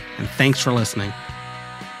homepage, and thanks for listening.